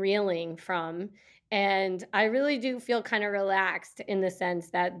reeling from. And I really do feel kind of relaxed in the sense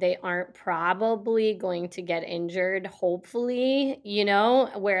that they aren't probably going to get injured, hopefully,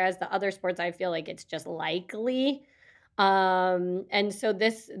 whereas the other sports, I feel like it's just likely. And so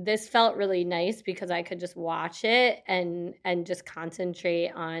this felt really nice because I could just watch it and just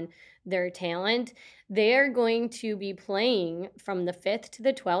concentrate on their talent. They are going to be playing from the 5th to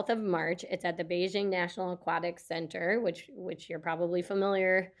the 12th of March. It's at the Beijing National Aquatic Center, which you're probably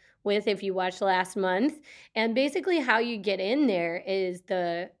familiar with if you watched last month. And basically how you get in there is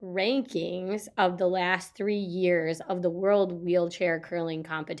the rankings of the last 3 years of the World Wheelchair Curling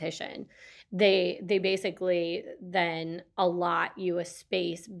Competition. They basically then allot you a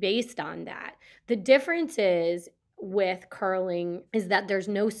space based on that. The difference is with curling is that there's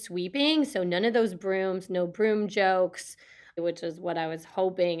no sweeping, so none of those brooms, no broom jokes, which is what I was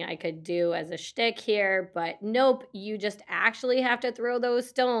hoping I could do as a shtick here, but nope, you just actually have to throw those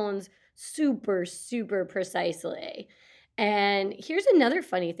stones super, super precisely. And here's another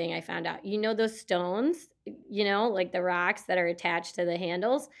funny thing I found out. Those stones, like the rocks that are attached to the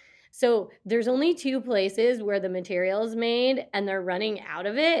handles? So there's only 2 places where the material is made, and they're running out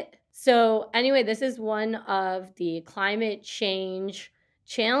of it. So anyway, this is one of the climate change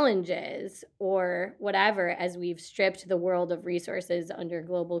challenges or whatever, as we've stripped the world of resources under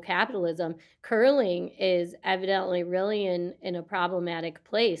global capitalism. Curling is evidently really in a problematic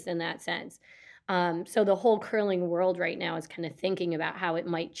place in that sense. So the whole curling world right now is kind of thinking about how it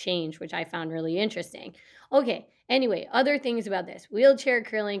might change, which I found really interesting. Okay, anyway, other things about this. Wheelchair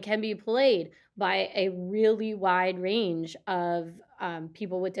curling can be played by a really wide range of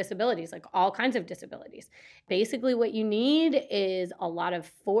people with disabilities, like all kinds of disabilities. Basically, what you need is a lot of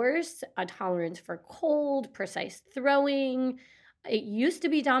force, a tolerance for cold, precise throwing. It used to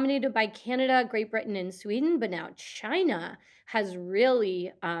be dominated by Canada, Great Britain, and Sweden, but now China has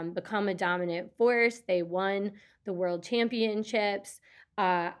really become a dominant force. They won the World Championships.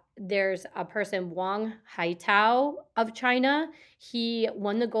 There's a person, Wang Haitao of China. He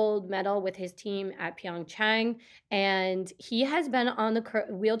won the gold medal with his team at Pyeongchang, and he has been on the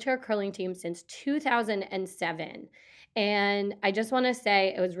wheelchair curling team since 2007. And I just want to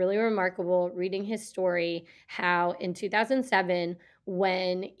say it was really remarkable reading his story, how in 2007,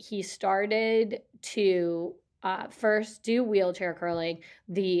 when he started to first do wheelchair curling,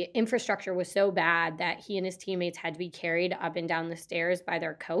 the infrastructure was so bad that he and his teammates had to be carried up and down the stairs by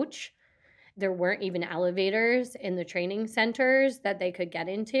their coach. There weren't even elevators in the training centers that they could get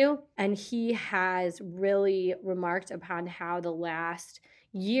into. And he has really remarked upon how the last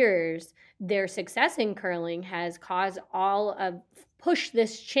years, their success in curling has caused push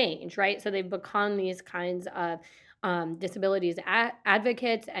this change, right? So they've become these kinds of disabilities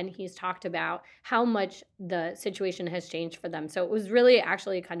advocates, and he's talked about how much the situation has changed for them. So it was really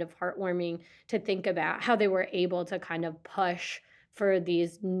actually kind of heartwarming to think about how they were able to kind of push for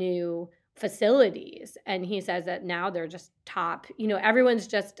these new facilities. And he says that now they're just top, everyone's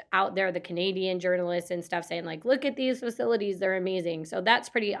just out there, the Canadian journalists and stuff, saying like, look at these facilities, they're amazing. So that's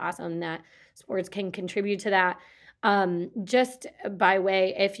pretty awesome that sports can contribute to that. Just by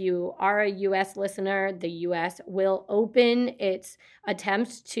way, if you are a U.S. listener, the U.S. will open its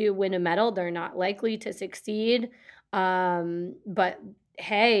attempts to win a medal. They're not likely to succeed. But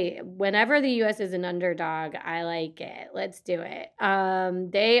hey, whenever the U.S. is an underdog, I like it. Let's do it.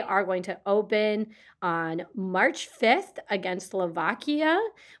 They are going to open on March 5th against Slovakia.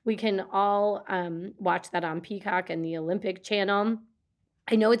 We can all watch that on Peacock and the Olympic Channel.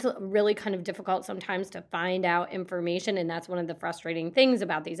 I know it's really kind of difficult sometimes to find out information, and that's one of the frustrating things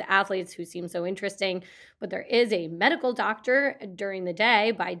about these athletes who seem so interesting. But there is a medical doctor during the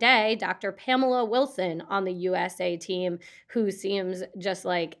day, by day, Dr. Pamela Wilson on the USA team, who seems just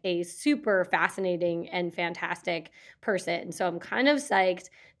like a super fascinating and fantastic person. So I'm kind of psyched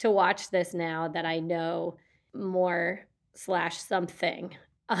to watch this now that I know more / something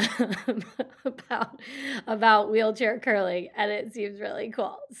about wheelchair curling, and it seems really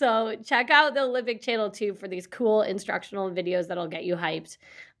cool. So check out the Olympic Channel too for these cool instructional videos that'll get you hyped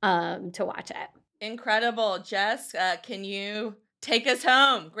to watch it. Incredible. Jess, can you take us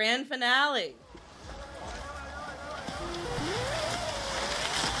home? Grand finale.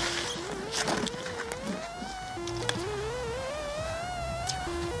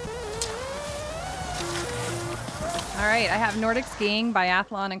 All right, I have Nordic skiing,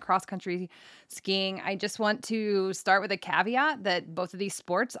 biathlon, and cross-country skiing. I just want to start with a caveat that both of these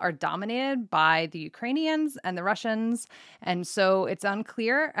sports are dominated by the Ukrainians and the Russians, and so it's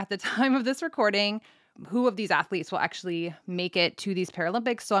unclear at the time of this recording who of these athletes will actually make it to these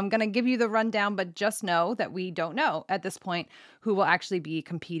Paralympics. So I'm going to give you the rundown, but just know that we don't know at this point who will actually be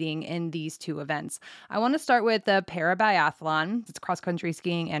competing in these two events. I want to start with the parabiathlon. It's cross-country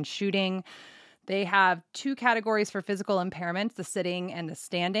skiing and shooting. They have two categories for physical impairments, the sitting and the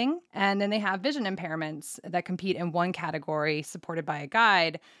standing. And then they have vision impairments that compete in one category supported by a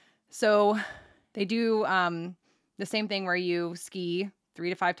guide. So they do the same thing where you ski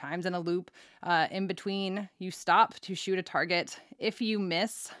 3 to 5 times in a loop. In between, you stop to shoot a target. If you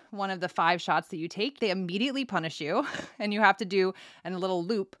miss one of the 5 shots that you take, they immediately punish you. And you have to do a little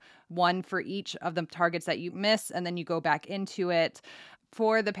loop, one for each of the targets that you miss, and then you go back into it.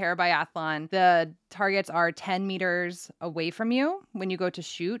 For the parabiathlon, the targets are 10 meters away from you when you go to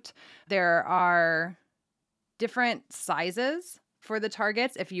shoot. There are different sizes for the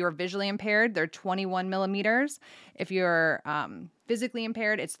targets. If you're visually impaired, they're 21 millimeters. If you're physically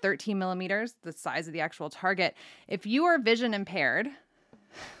impaired, it's 13 millimeters, the size of the actual target. If you are vision impaired,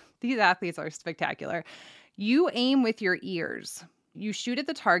 these athletes are spectacular. You aim with your ears. You shoot at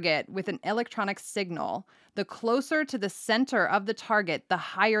the target with an electronic signal. The closer to the center of the target, the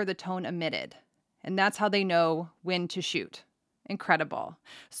higher the tone emitted. And that's how they know when to shoot. Incredible.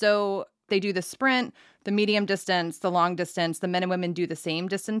 So they do the sprint, the medium distance, the long distance. The men and women do the same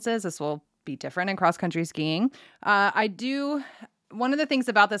distances. This will be different in cross-country skiing. One of the things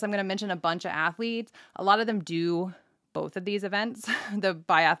about this, I'm going to mention a bunch of athletes. A lot of them do both of these events, the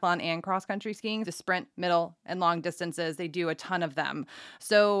biathlon and cross-country skiing, the sprint, middle, and long distances. They do a ton of them.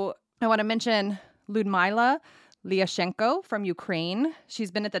 So I want to mention Ludmila Lyashenko from Ukraine.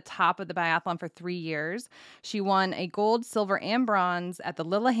 She's been at the top of the biathlon for 3 years. She won a gold, silver, and bronze at the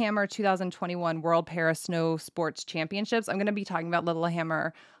Lillehammer 2021 World Para Snow Sports Championships. I'm going to be talking about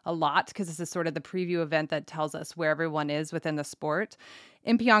Lillehammer a lot because this is sort of the preview event that tells us where everyone is within the sport.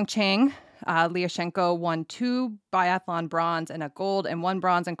 In Pyeongchang, Lyashenko won 2 biathlon bronze and a gold and 1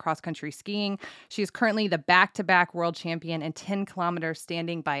 bronze in cross-country skiing. She is currently the back-to-back world champion in 10-kilometer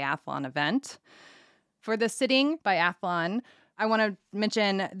standing biathlon event. For the sitting biathlon, I want to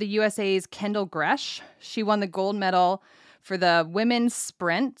mention the USA's Kendall Gresh. She won the gold medal for the women's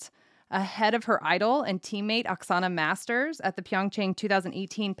sprint ahead of her idol and teammate Oksana Masters at the Pyeongchang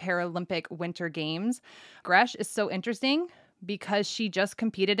 2018 Paralympic Winter Games. Gresh is so interesting because she just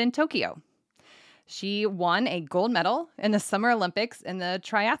competed in Tokyo. She won a gold medal in the Summer Olympics in the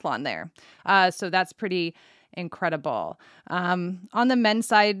triathlon there. So that's pretty incredible. On the men's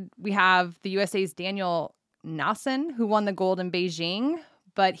side, we have the USA's Daniel Nassen, who won the gold in Beijing,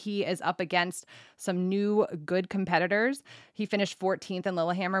 but he is up against some new good competitors. He finished 14th in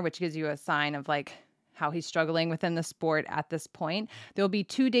Lillehammer, which gives you a sign of like how he's struggling within the sport at this point. There'll be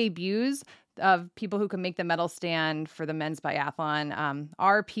 2 debuts of people who can make the medal stand for the men's biathlon.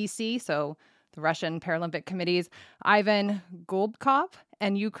 RPC, so the Russian Paralympic Committee's Ivan Goldkov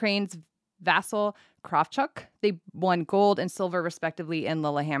and Ukraine's Vasyl Kravchuk. They won gold and silver respectively in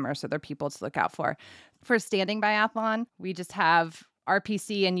Lillehammer, so they're people to look out for. For standing biathlon, we just have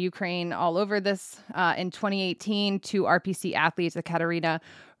RPC and Ukraine all over this. In 2018, 2 RPC athletes, Katerina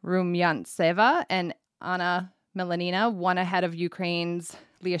Rumyantseva and Anna Melanina, won ahead of Ukraine's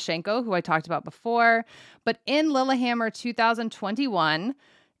Lyashenko, who I talked about before. But in Lillehammer 2021,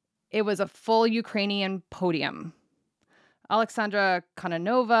 it was a full Ukrainian podium. Alexandra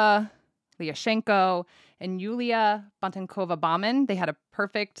Kononova, Lyashenko, and Yulia Bontenkova-Bauman, they had a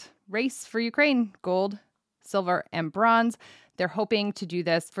perfect race for Ukraine, gold, silver, and bronze. They're hoping to do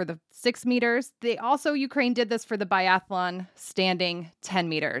this for the 6 meters. Ukraine did this for the biathlon standing 10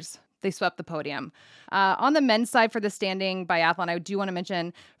 meters. They swept the podium. On the men's side for the standing biathlon, I do want to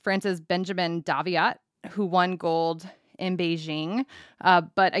mention France's Benjamin Daviat, who won gold in Beijing.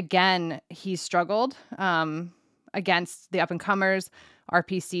 But again, he struggled against the up-and-comers,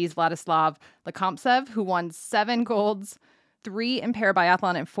 RPC's Vladislav Lekomptsev, who won 7 golds, 3 in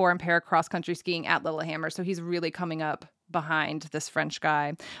para-biathlon and 4 in para-cross-country skiing at Lillehammer. So he's really coming up behind this French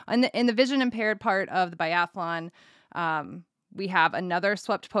guy. In the vision-impaired part of the biathlon, we have another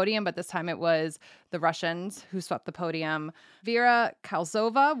swept podium, but this time it was the Russians who swept the podium. Vera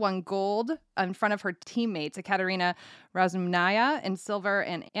Kalzova won gold in front of her teammates, Ekaterina Razumnaya in silver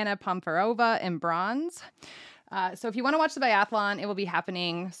and Anna Pamfarova in bronze. So if you want to watch the biathlon, it will be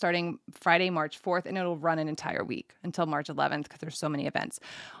happening starting Friday, March 4th, and it'll run an entire week until March 11th because there's so many events.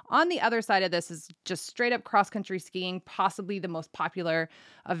 On the other side of this is just straight up cross-country skiing, possibly the most popular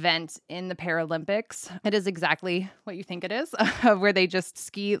event in the Paralympics. It is exactly what you think it is, where they just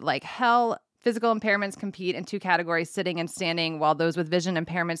ski like hell. Physical impairments compete in 2 categories, sitting and standing, while those with vision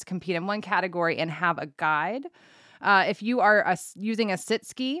impairments compete in 1 category and have a guide. If you are using a sit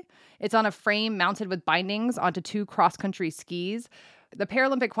ski, it's on a frame mounted with bindings onto 2 cross-country skis. The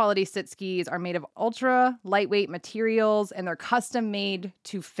Paralympic quality sit skis are made of ultra lightweight materials, and they're custom made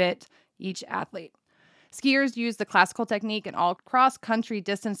to fit each athlete. Skiers use the classical technique in all cross-country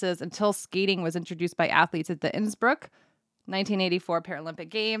distances until skating was introduced by athletes at the Innsbruck 1984 Paralympic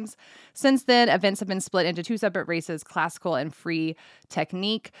Games. Since then, events have been split into 2 separate races, classical and free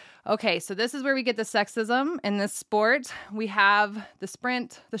technique. Okay, so this is where we get the sexism in this sport. We have the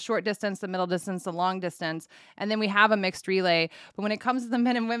sprint, the short distance, the middle distance, the long distance, and then we have a mixed relay. But when it comes to the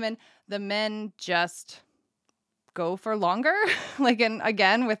men and women, the men just go for longer.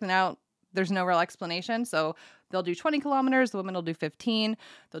 There's no real explanation. So they'll do 20 kilometers, the women will do 15.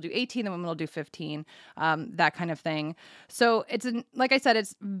 They'll do 18, the women will do 15, that kind of thing. So like I said,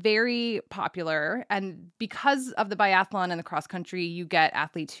 it's very popular. And because of the biathlon and the cross country, you get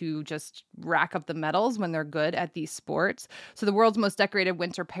athletes who just rack up the medals when they're good at these sports. So the world's most decorated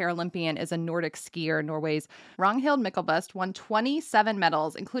winter Paralympian is a Nordic skier. Norway's Ragnhild Myklebust won 27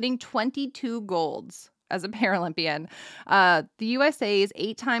 medals, including 22 golds. As a Paralympian. The USA's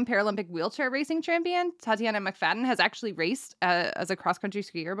 8-time Paralympic wheelchair racing champion, Tatiana McFadden, has actually raced as a cross-country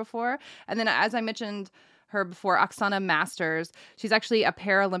skier before. And then, as I mentioned her before, Oksana Masters, she's actually a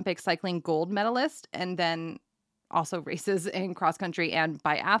Paralympic cycling gold medalist and then also races in cross-country and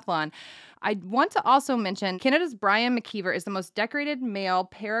biathlon. I want to also mention Canada's Brian McKeever is the most decorated male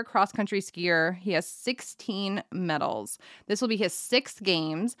para-cross-country skier. He has 16 medals. This will be his 6th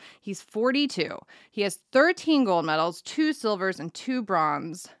games. He's 42. He has 13 gold medals, 2 silvers, and 2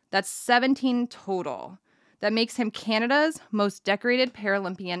 bronze. That's 17 total. That makes him Canada's most decorated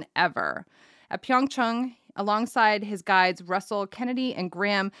Paralympian ever. At Pyeongchang, alongside his guides Russell Kennedy and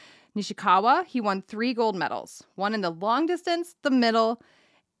Graham Nishikawa, he won 3 gold medals, one in the long distance, the middle,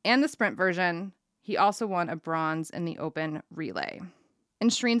 and the sprint version. He also won a bronze in the open relay. In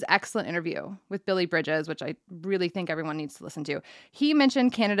Shreen's excellent interview with Billy Bridges, which I really think everyone needs to listen to, he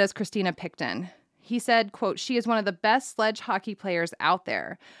mentioned Canada's Christina Picton. He said, quote, "She is one of the best sledge hockey players out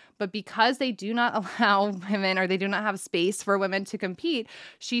there, But because they do not allow women, or they do not have space for women to compete,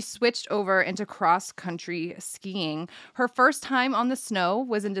 she switched over into cross-country skiing. Her first time on the snow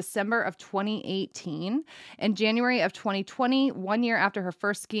was in December of 2018. In January of 2020, 1 year after her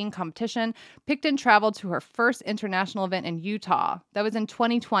first skiing competition, Picton traveled to her first international event in Utah. That was in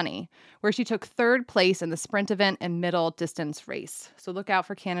 2020, where she took third place in the sprint event and middle distance race. So look out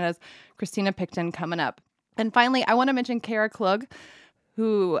for Canada's Christina Picton coming up. And finally, I want to mention Kara Klug,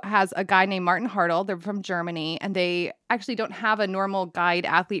 who has a guy named Martin Hartl. They're from Germany, and they actually don't have a normal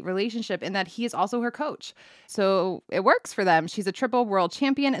guide-athlete relationship in that he is also her coach. So it works for them. She's a triple world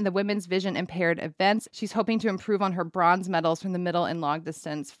champion in the women's vision-impaired events. She's hoping to improve on her bronze medals from the middle and long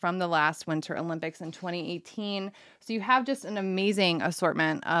distance from the last Winter Olympics in 2018. So you have just an amazing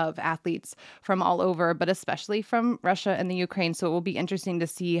assortment of athletes from all over, but especially from Russia and the Ukraine. So it will be interesting to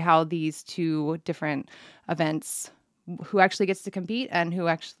see how these two different events, who actually gets to compete and who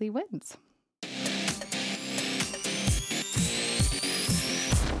actually wins.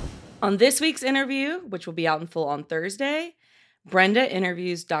 On this week's interview, which will be out in full on Thursday, Brenda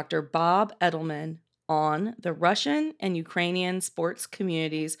interviews Dr. Bob Edelman on the Russian and Ukrainian sports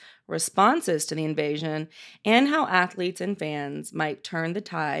community's responses to the invasion and how athletes and fans might turn the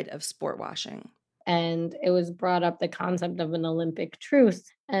tide of sport washing. And it was brought up the concept of an Olympic truce.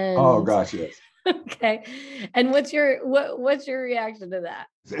 And oh gosh, yes. Okay. And what's your reaction to that?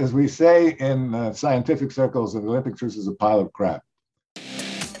 As we say in scientific circles, an Olympic truce is a pile of crap.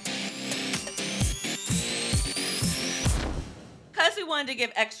 Because we wanted to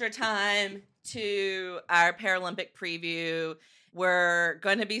give extra time to our Paralympic preview, we're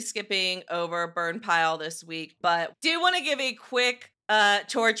going to be skipping over Burn Pile this week, but do want to give a quick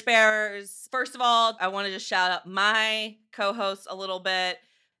torchbearers. First of all, I want to just shout out my co-hosts a little bit.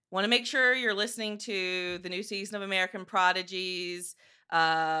 Want to make sure you're listening to the new season of American Prodigies,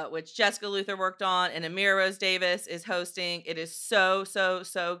 which Jessica Luther worked on and Amira Rose Davis is hosting. It is so, so,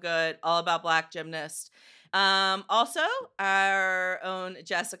 so good. All about Black gymnasts. Also, our own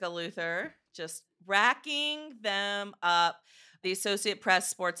Jessica Luther, just racking them up. The Associate Press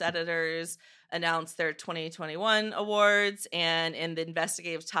sports editors announced their 2021 awards, and in the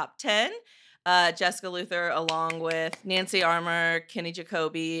investigative top 10, Jessica Luther, along with Nancy Armour, Kenny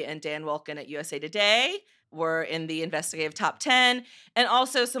Jacoby, and Dan Wilkin at USA Today, were in the investigative top 10. And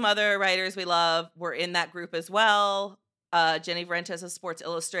also some other writers we love were in that group as well. Jenny Vrentas of Sports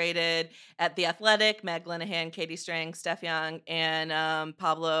Illustrated, at The Athletic, Meg Linehan, Katie Strang, Steph Young, and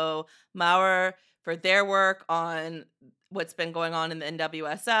Pablo Maurer for their work on what's been going on in the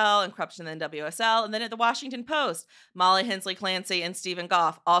NWSL and corruption in the NWSL. And then at the Washington Post, Molly Hensley Clancy and Stephen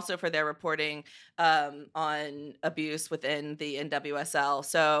Goff, also for their reporting on abuse within the NWSL.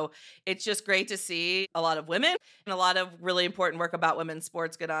 So it's just great to see a lot of women and a lot of really important work about women's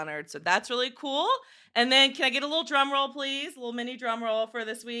sports get honored. So that's really cool. And then can I get a little drum roll, please? A little mini drum roll for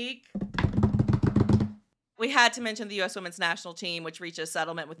this week. We had to mention the U.S. Women's National Team, which reached a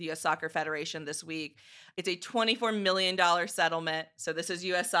settlement with the U.S. Soccer Federation this week. It's a $24 million settlement. So this is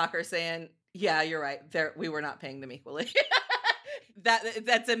U.S. Soccer saying, yeah, you're right. We were not paying them equally.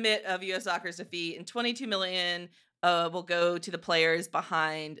 That's a admit of U.S. Soccer's defeat. And $22 million will go to the players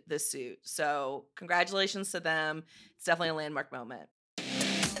behind the suit. So congratulations to them. It's definitely a landmark moment.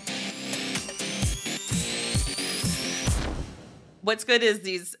 What's good is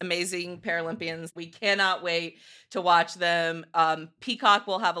these amazing Paralympians. We cannot wait to watch them. Peacock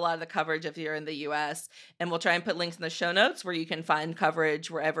will have a lot of the coverage if you're in the U.S., and we'll try and put links in the show notes where you can find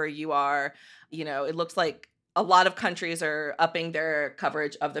coverage wherever you are. You know, it looks like a lot of countries are upping their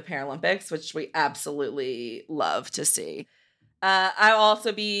coverage of the Paralympics, which we absolutely love to see. I'll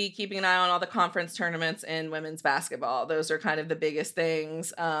also be keeping an eye on all the conference tournaments in women's basketball. Those are kind of the biggest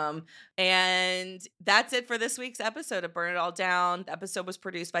things. And that's it for this week's episode of Burn It All Down. The episode was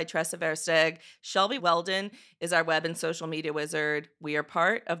produced by Tressa Versteg. Shelby Weldon is our web and social media wizard. We are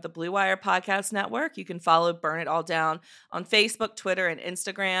part of the Blue Wire Podcast Network. You can follow Burn It All Down on Facebook, Twitter, and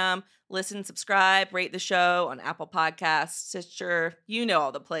Instagram. Listen, subscribe, rate the show on Apple Podcasts, Stitcher, you know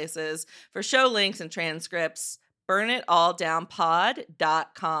all the places. For show links and transcripts,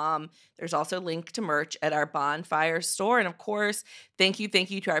 burnitalldownpod.com. There's also a link to merch at our Bonfire store. And of course, thank you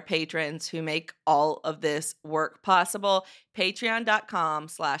to our patrons who make all of this work possible.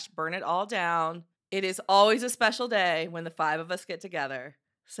 Patreon.com/burnitalldown. It is always a special day when the five of us get together.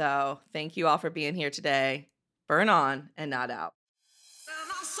 So thank you all for being here today. Burn on and not out.